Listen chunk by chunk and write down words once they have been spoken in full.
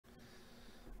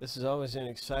This is always an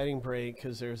exciting break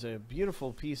because there's a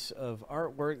beautiful piece of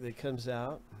artwork that comes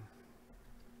out.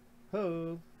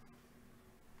 Ho!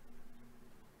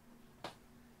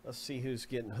 Let's see who's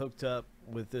getting hooked up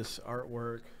with this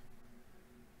artwork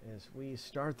as we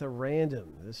start the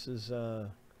random. This is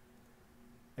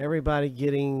everybody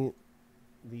getting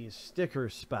these sticker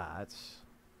spots.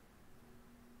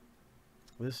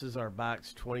 This is our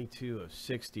box 22 of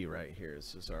 60 right here.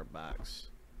 This is our box.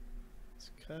 It's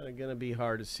kind of going to be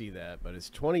hard to see that, but it's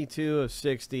 22 of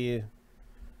 60.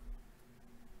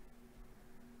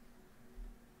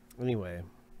 Anyway,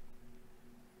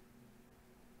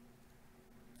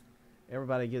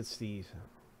 everybody gets the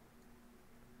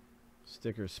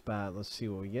sticker spot. Let's see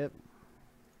what we get.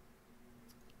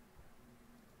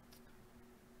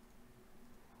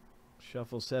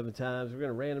 Shuffle 7 times. We're going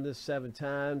to random this 7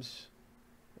 times.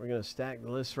 We're going to stack the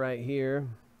list right here.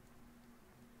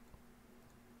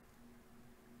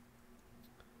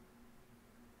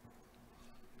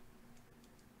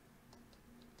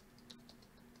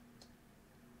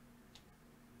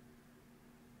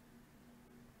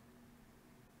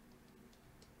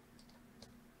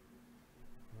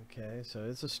 Okay, so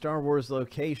it's a Star Wars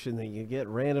location that you get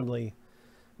randomly,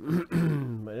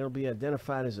 but it'll be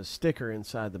identified as a sticker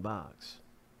inside the box.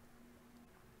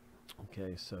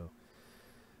 Okay, so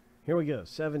here we go.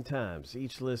 7 times.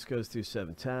 Each list goes through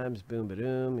 7 times. Boom,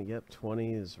 ba-doom. Yep,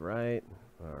 20 is right.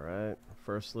 All right,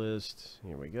 first list.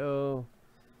 Here we go.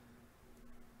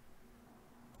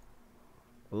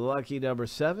 Lucky number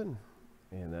 7,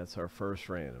 and that's our first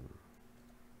random.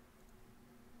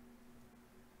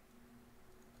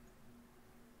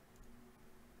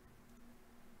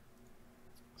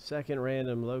 Second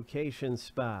random location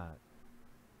spot.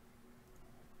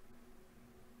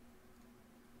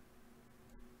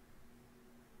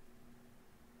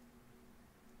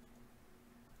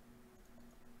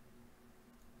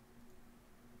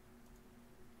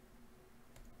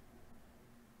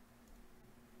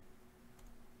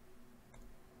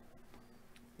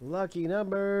 Lucky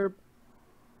number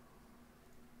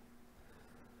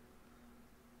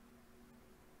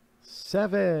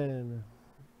 7.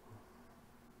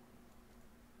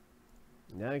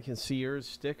 Now you can see your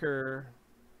sticker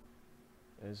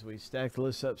as we stack the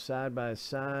list up side by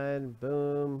side.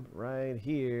 Boom, right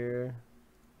here.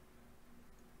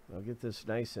 I'll get this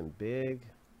nice and big.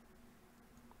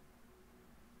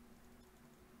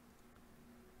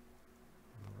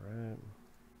 All right.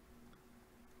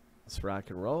 Let's rock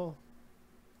and roll.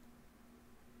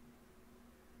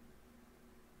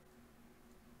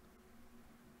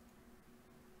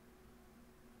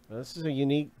 Now, this is a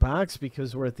unique box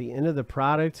because we're at the end of the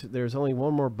product. There's only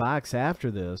one more box after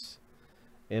this.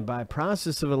 And by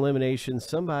process of elimination,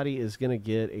 somebody is going to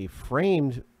get a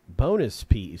framed bonus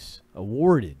piece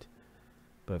awarded.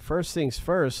 But first things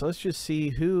first, let's just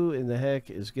see who in the heck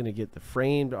is going to get the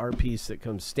framed art piece that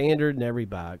comes standard in every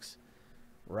box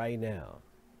right now.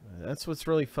 That's what's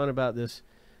really fun about this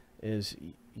is,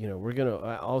 you know, we're going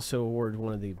to also award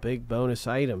one of the big bonus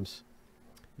items.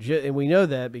 And we know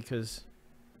that because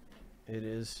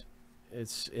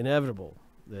it's inevitable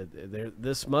that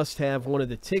this must have one of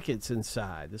the tickets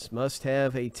inside. This must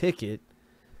have a ticket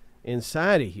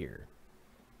inside of here,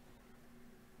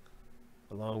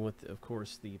 along with, of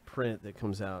course, the print that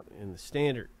comes out in the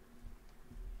standard.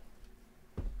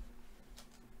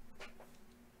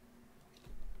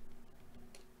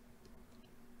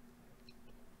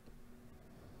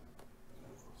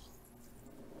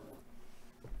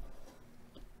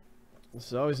 This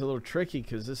is always a little tricky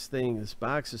because this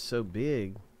box is so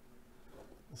big.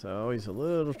 It's always a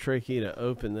little tricky to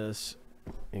open this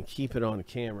and keep it on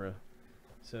camera.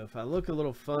 So if I look a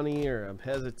little funny or I'm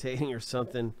hesitating or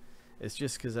something, it's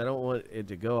just because I don't want it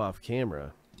to go off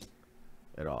camera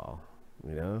at all,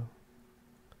 you know?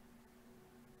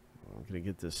 I'm going to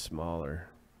get this smaller.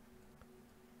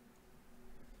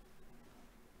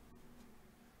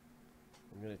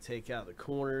 I'm going to take out the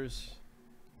corners.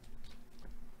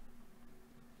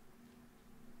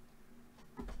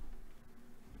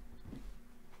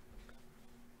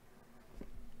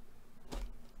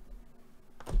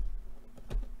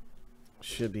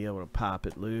 Should be able to pop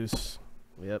it loose.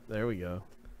 Yep, there we go.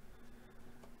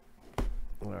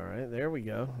 All right, there we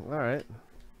go. All right.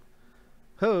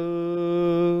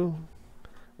 Ho!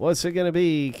 What's it going to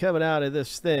be coming out of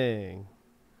this thing?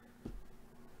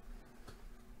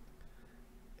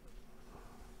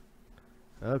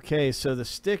 Okay, so the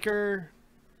sticker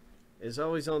is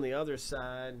always on the other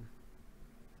side.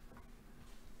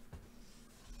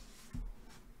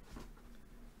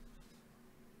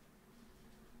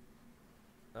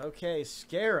 Okay,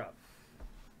 Scarab.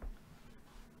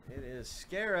 It is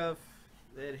Scarab.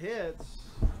 that hits.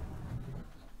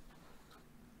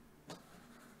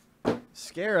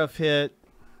 Scarif hit.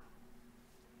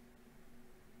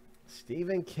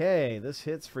 Stephen K. This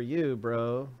hit's for you,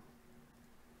 bro.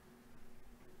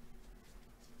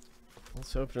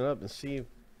 Let's open it up and see if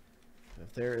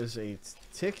there is a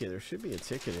ticket. There should be a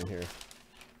ticket in here.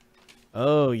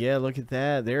 Oh, yeah, look at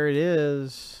that. There it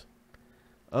is.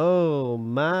 Oh,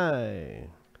 my.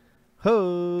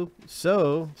 Ho.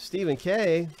 So, Stephen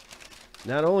K.,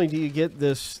 not only do you get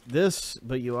this,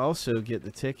 but you also get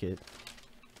the ticket.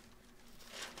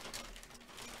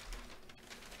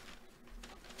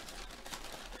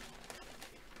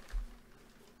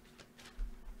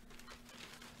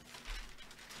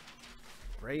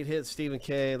 Great hit, Stephen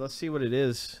K. Let's see what it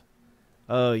is.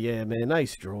 Oh, yeah, man.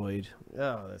 Nice droid.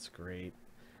 Oh, that's great.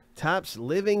 Topps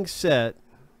living set.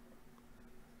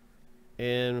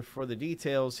 And for the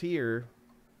details here,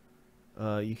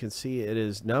 you can see it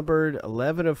is numbered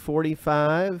 11 of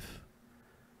 45.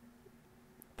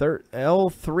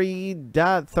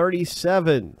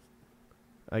 L3.37.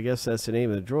 I guess that's the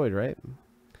name of the droid, right?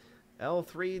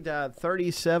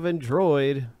 L3.37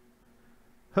 droid.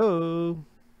 Ho.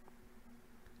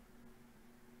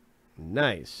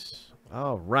 Nice.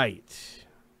 All right.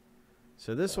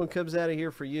 So this one comes out of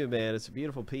here for you, man. It's a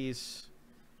beautiful piece.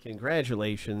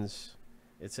 Congratulations.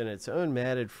 It's in its own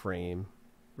matted frame.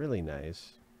 Really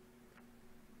nice.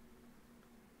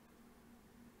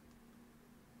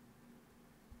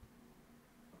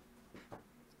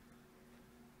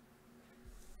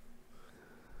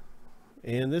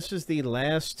 And this is the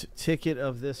last ticket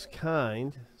of this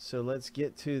kind. So let's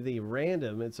get to the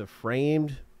random. It's a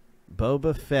framed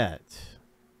Boba Fett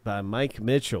by Mike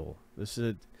Mitchell. This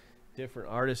is a different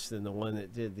artist than the one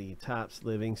that did the Topps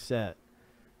living set.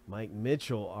 Mike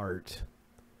Mitchell art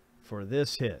for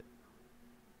this hit.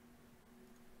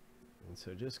 And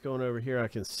so just going over here, I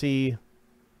can see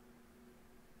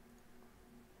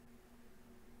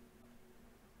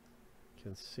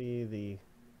the,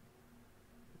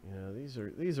 you know, these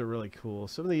are really cool.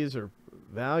 Some of these are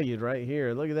valued right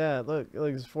here. Look at that. Look,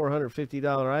 it's a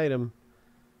 $450 item.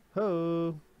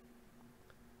 Ho.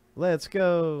 Let's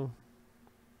go.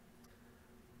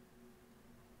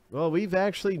 Well, we've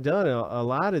actually done a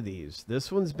lot of these.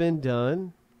 This one's been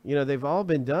done. You know, they've all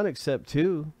been done except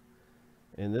two.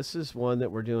 And this is one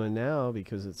that we're doing now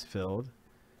because it's filled.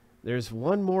 There's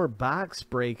one more box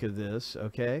break of this,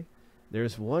 okay?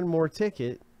 There's one more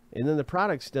ticket, and then the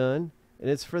product's done, and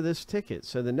it's for this ticket.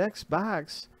 So the next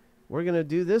box, we're going to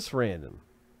do this random.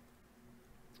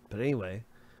 But anyway,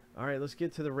 all right, let's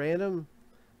get to the random.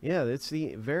 Yeah, it's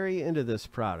the very end of this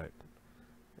product.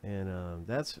 And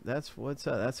that's what's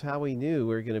up. That's how we knew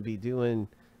we were going to be doing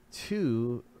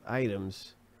two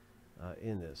items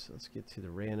in this. Let's get to the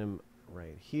random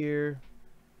right here.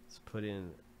 Let's put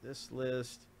in this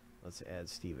list. Let's add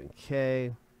Stephen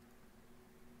K.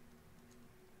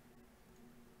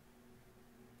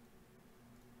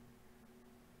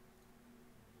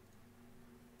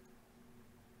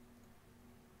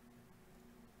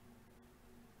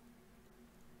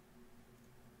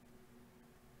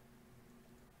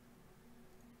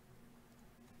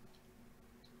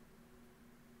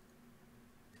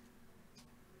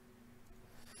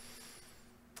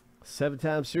 Seven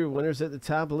times through, winners at the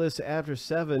top of the list after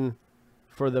 7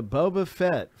 for the Boba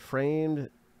Fett framed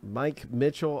Mike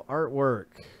Mitchell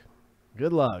artwork.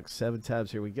 Good luck. 7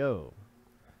 times, here we go.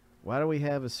 Why do we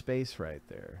have a space right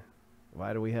there?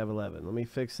 Why do we have 11? Let me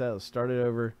fix that. Let's start it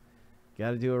over.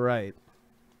 Got to do it right.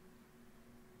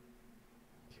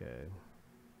 Okay.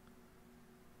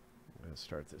 I'm going to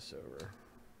start this over.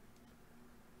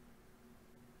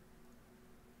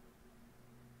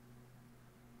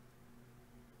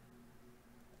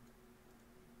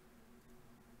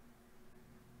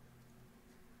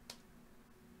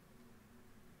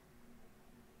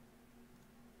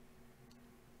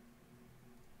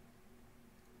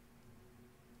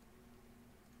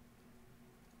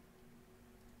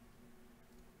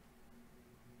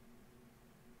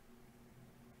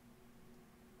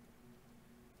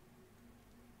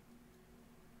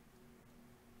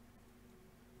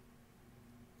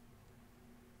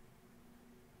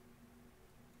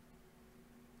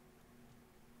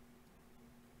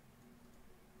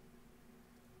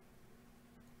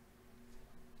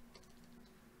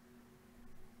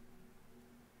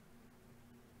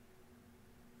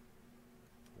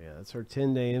 Yeah, that's our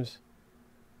 10 names.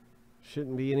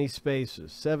 Shouldn't be any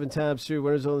spaces. 7 times through.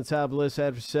 Winners on the top of the list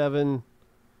after 7.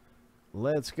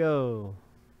 Let's go.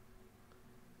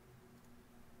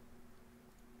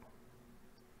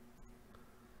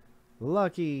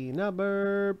 Lucky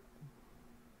number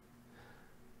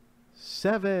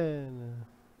 7.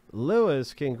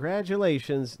 Lewis,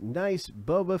 congratulations. Nice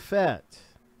Boba Fett.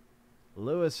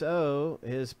 Lewis O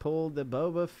has pulled the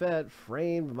Boba Fett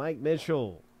framed Mike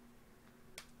Mitchell.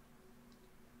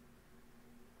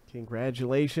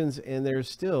 Congratulations, and there's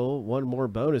still one more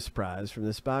bonus prize from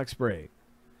this box break.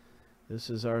 This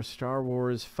is our Star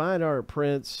Wars fine art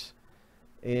prints,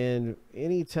 and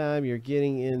anytime you're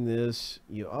getting in this,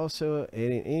 you also,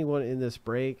 anyone in this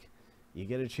break, you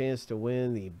get a chance to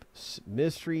win the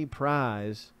mystery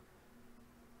prize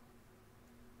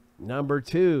number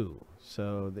 2.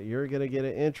 So that you're going to get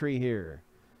an entry here.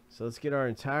 So let's get our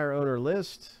entire owner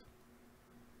list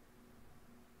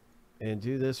and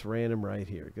do this random right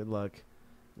here. Good luck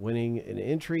winning an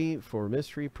entry for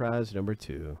mystery prize number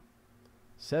 2.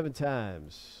 7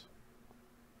 times.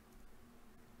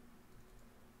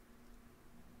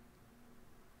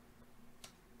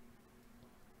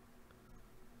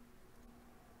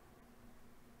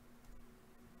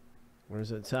 Where's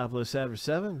the top list after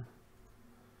 7?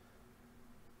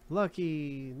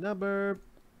 Lucky number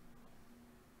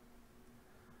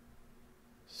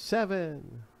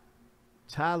 7.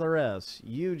 Tyler S.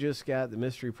 You just got the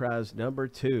mystery prize number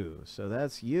 2. So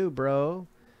that's you, bro.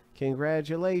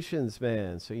 Congratulations,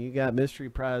 man. So you got mystery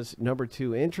prize number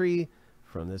 2 entry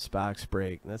from this box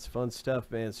break. That's fun stuff,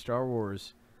 man. Star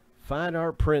Wars fine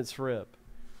art prints rip.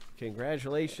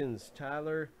 Congratulations,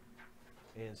 Tyler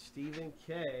and Stephen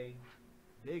K.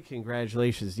 Big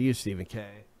congratulations to you, Stephen K.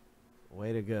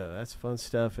 Way to go. That's fun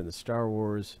stuff in the Star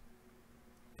Wars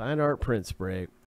fine art prints break.